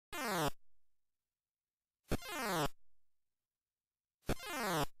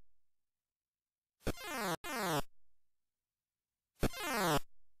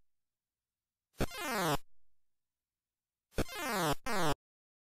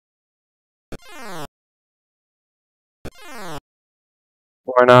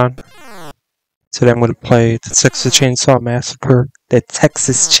Why not? Today I'm going to play the Texas Chainsaw Massacre. The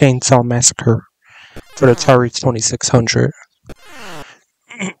Texas Chainsaw Massacre for the Atari 2600.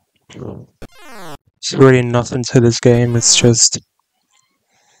 There's really nothing to this game. It's just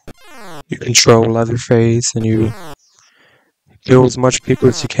you control Leatherface and you kill as much people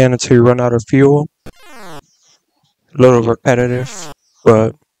as you can until you run out of fuel. A little repetitive,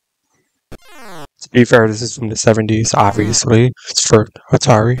 but to be fair, this is from the 70s, obviously. It's for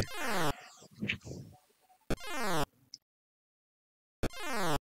Atari.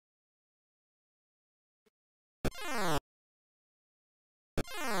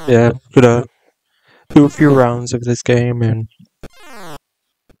 Yeah, gonna do a few rounds of this game and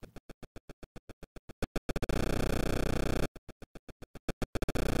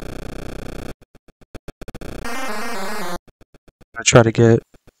I try to get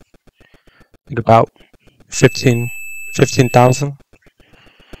about 15,000.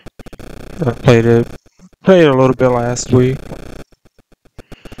 I played a little bit last week.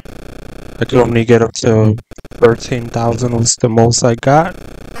 I could only get up to 13,000 was the most I got.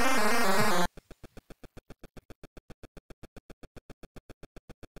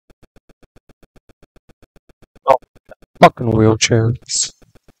 Oh, fucking wheelchairs.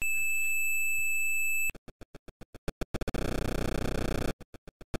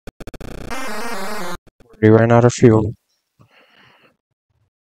 We ran out of fuel.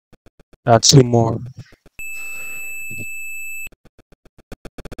 Got two more.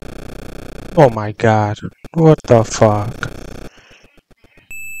 Oh my god. What the fuck?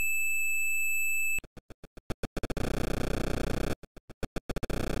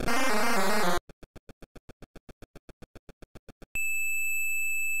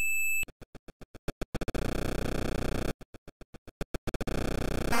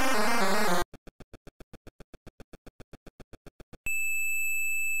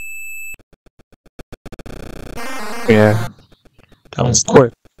 Yeah, that was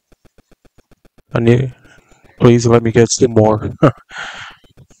quick. I need. Please let me get some more.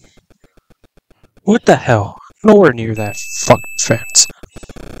 What the hell? Nowhere near that fucking fence.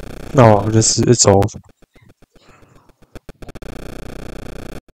 No, it's over.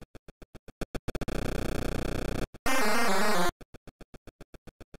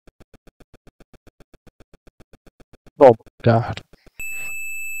 Oh my god.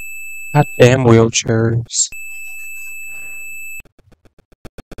 God damn wheelchairs.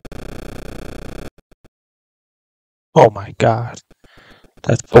 Oh my god.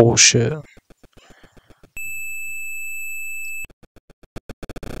 That's bullshit.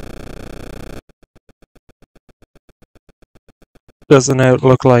 Doesn't it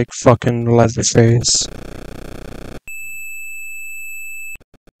look like fucking Leatherface?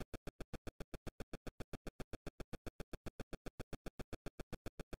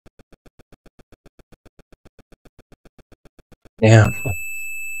 Damn.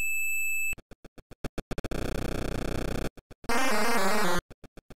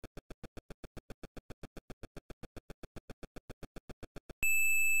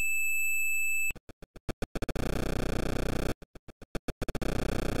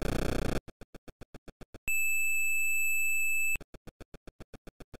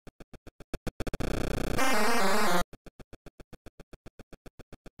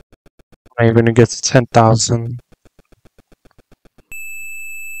 I'm even gonna get to 10,000.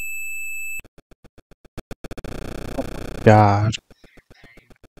 God.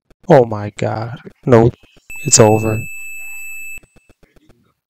 Oh my god. Nope. It's over.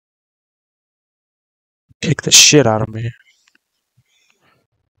 Kick the shit out of me.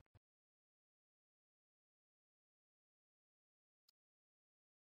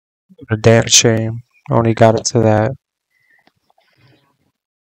 What a damn shame. Only got it to that.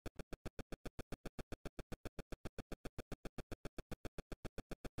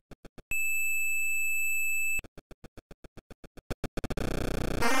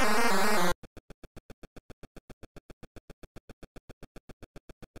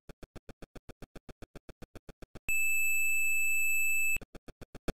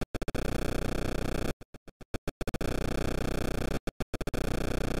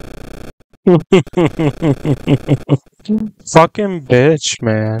 Fucking bitch,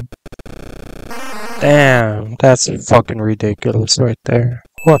 man. Damn, that's fucking ridiculous right there.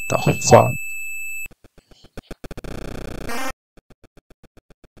 What the fuck?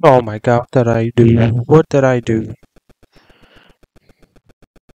 Oh my god, what did I do? What did I do?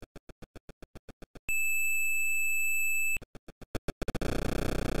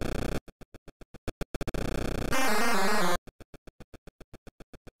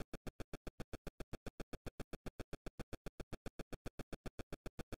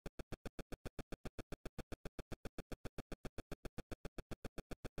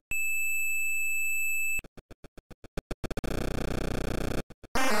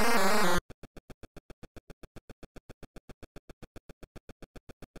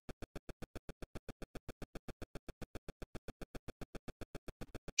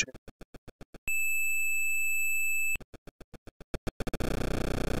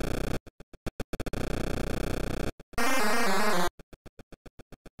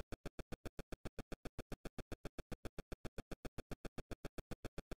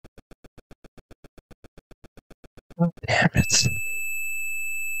 Damn it.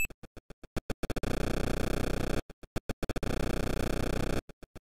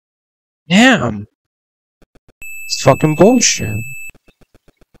 Damn. It's fucking bullshit.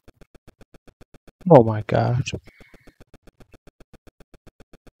 Oh my god.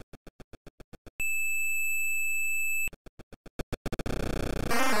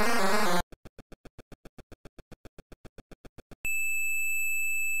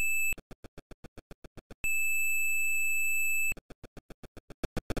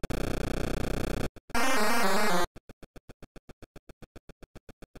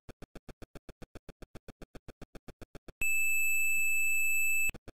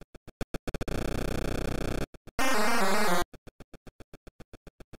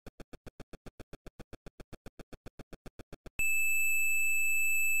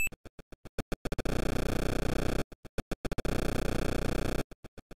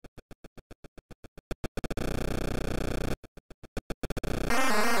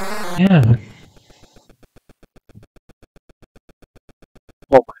 Yeah.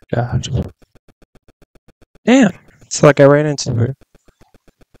 Oh my god. Damn. It's like I ran into it.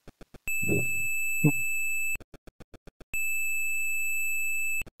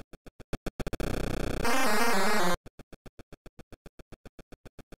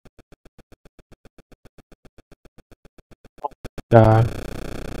 God.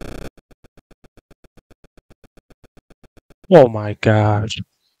 Oh my god.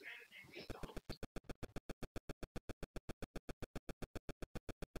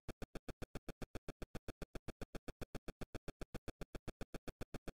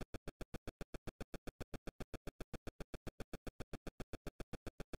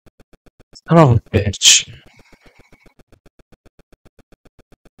 Son of a bitch.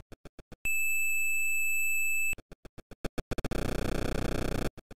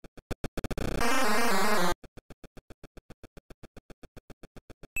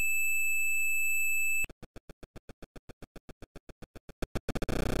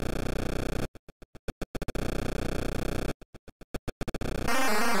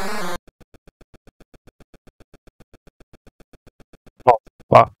 Oh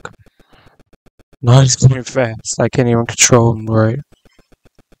fuck. No, he's going fast. I can't even control him right.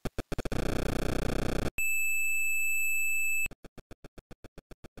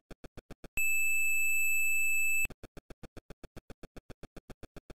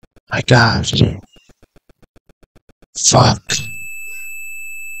 My god. Fuck.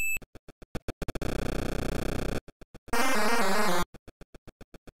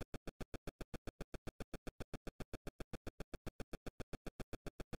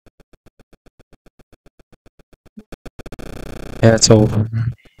 Yeah, it's over.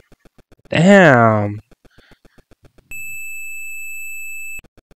 Damn.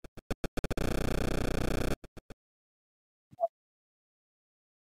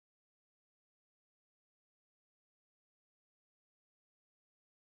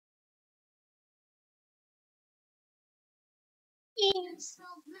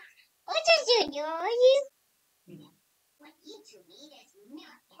 What did you do?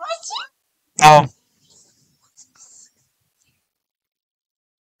 Oh.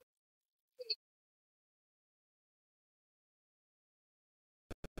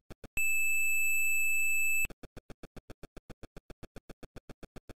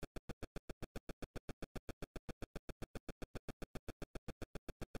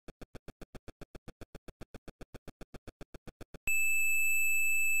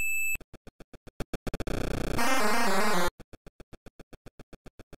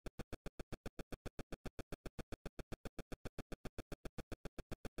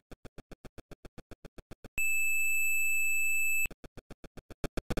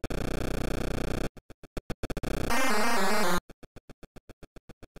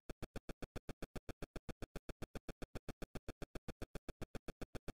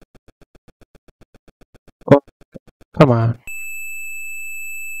 Oh, come on.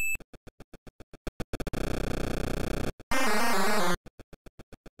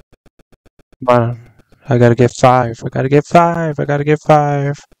 Come on. I gotta get 5. I gotta get 5. I gotta get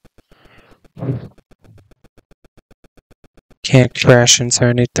 5. Can't crash into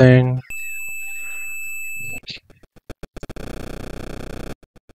anything.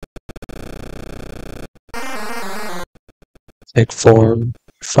 Take 4.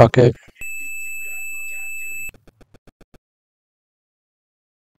 Fuck it.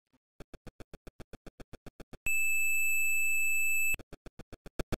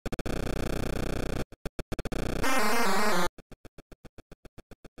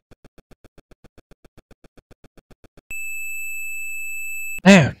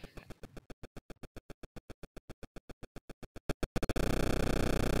 Man.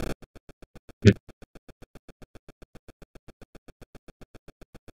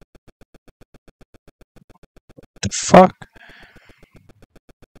 fuck?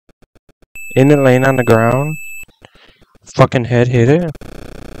 In it laying on the ground? Fucking head hit it?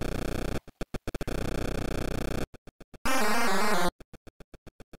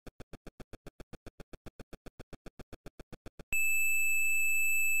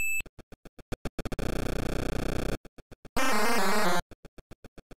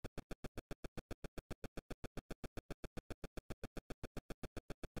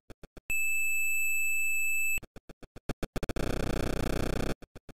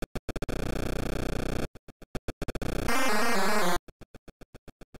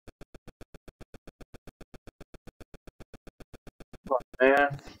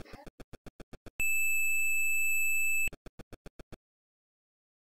 Man.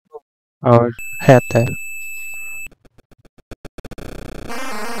 Oh, had that.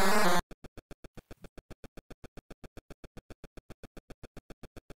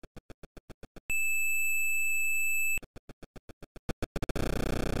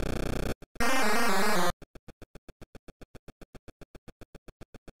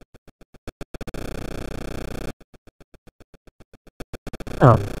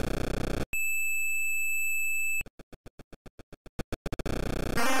 Oh,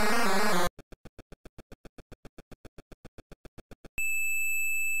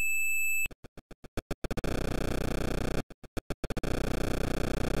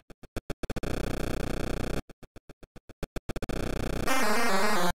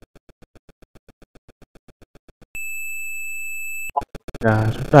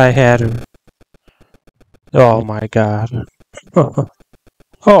 God. I had her. Oh my god.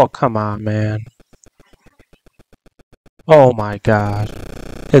 Oh, come on, man. Oh my god.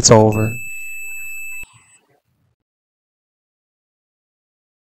 It's over.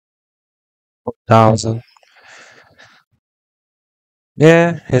 Thousand.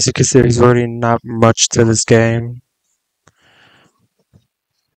 Yeah, as you can see, there's really not much to this game.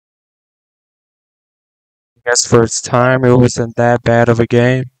 I guess for its time, it wasn't that bad of a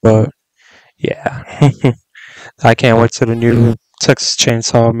game, but yeah. I can't wait to the new Texas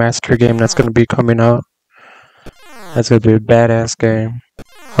Chainsaw Massacre game that's going to be coming out. That's going to be a badass game.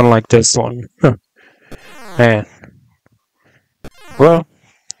 Unlike this one. Man. Well,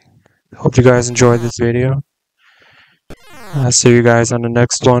 hope you guys enjoyed this video. I'll see you guys on the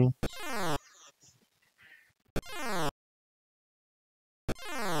next one.